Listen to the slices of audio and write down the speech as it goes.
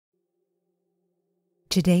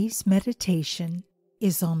Today's meditation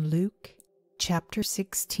is on Luke chapter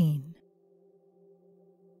 16.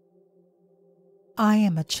 I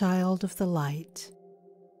am a child of the light.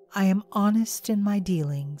 I am honest in my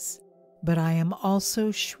dealings, but I am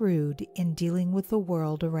also shrewd in dealing with the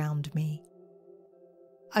world around me.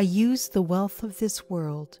 I use the wealth of this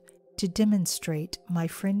world to demonstrate my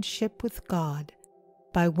friendship with God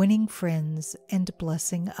by winning friends and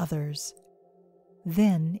blessing others.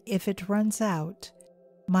 Then, if it runs out,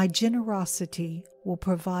 my generosity will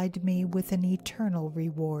provide me with an eternal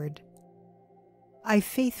reward. I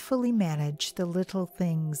faithfully manage the little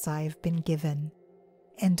things I have been given,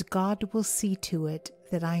 and God will see to it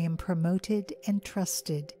that I am promoted and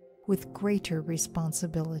trusted with greater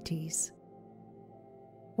responsibilities.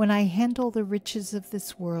 When I handle the riches of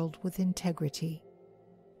this world with integrity,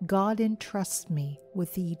 God entrusts me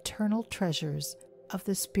with the eternal treasures of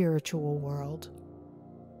the spiritual world.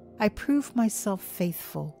 I prove myself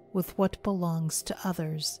faithful with what belongs to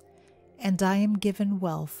others, and I am given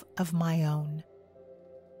wealth of my own.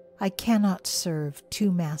 I cannot serve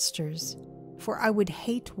two masters, for I would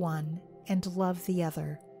hate one and love the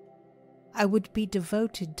other. I would be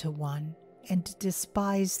devoted to one and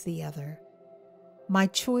despise the other. My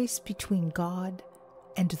choice between God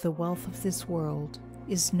and the wealth of this world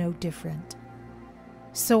is no different.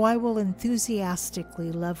 So I will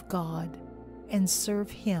enthusiastically love God and serve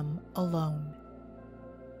Him alone.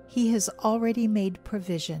 He has already made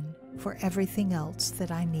provision for everything else that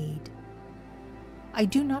I need. I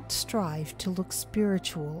do not strive to look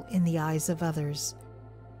spiritual in the eyes of others.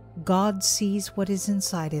 God sees what is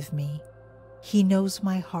inside of me. He knows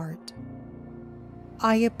my heart.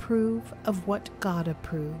 I approve of what God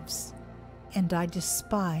approves, and I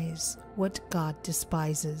despise what God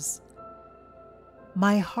despises.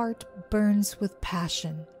 My heart burns with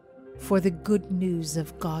passion for the good news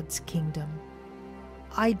of God's kingdom.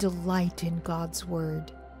 I delight in God's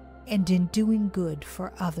word and in doing good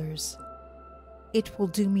for others. It will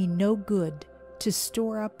do me no good to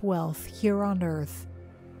store up wealth here on earth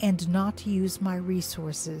and not use my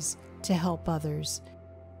resources to help others.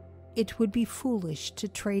 It would be foolish to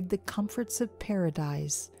trade the comforts of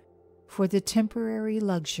paradise for the temporary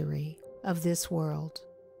luxury of this world.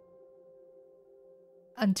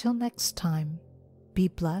 Until next time, be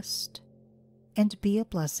blessed and be a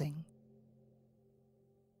blessing.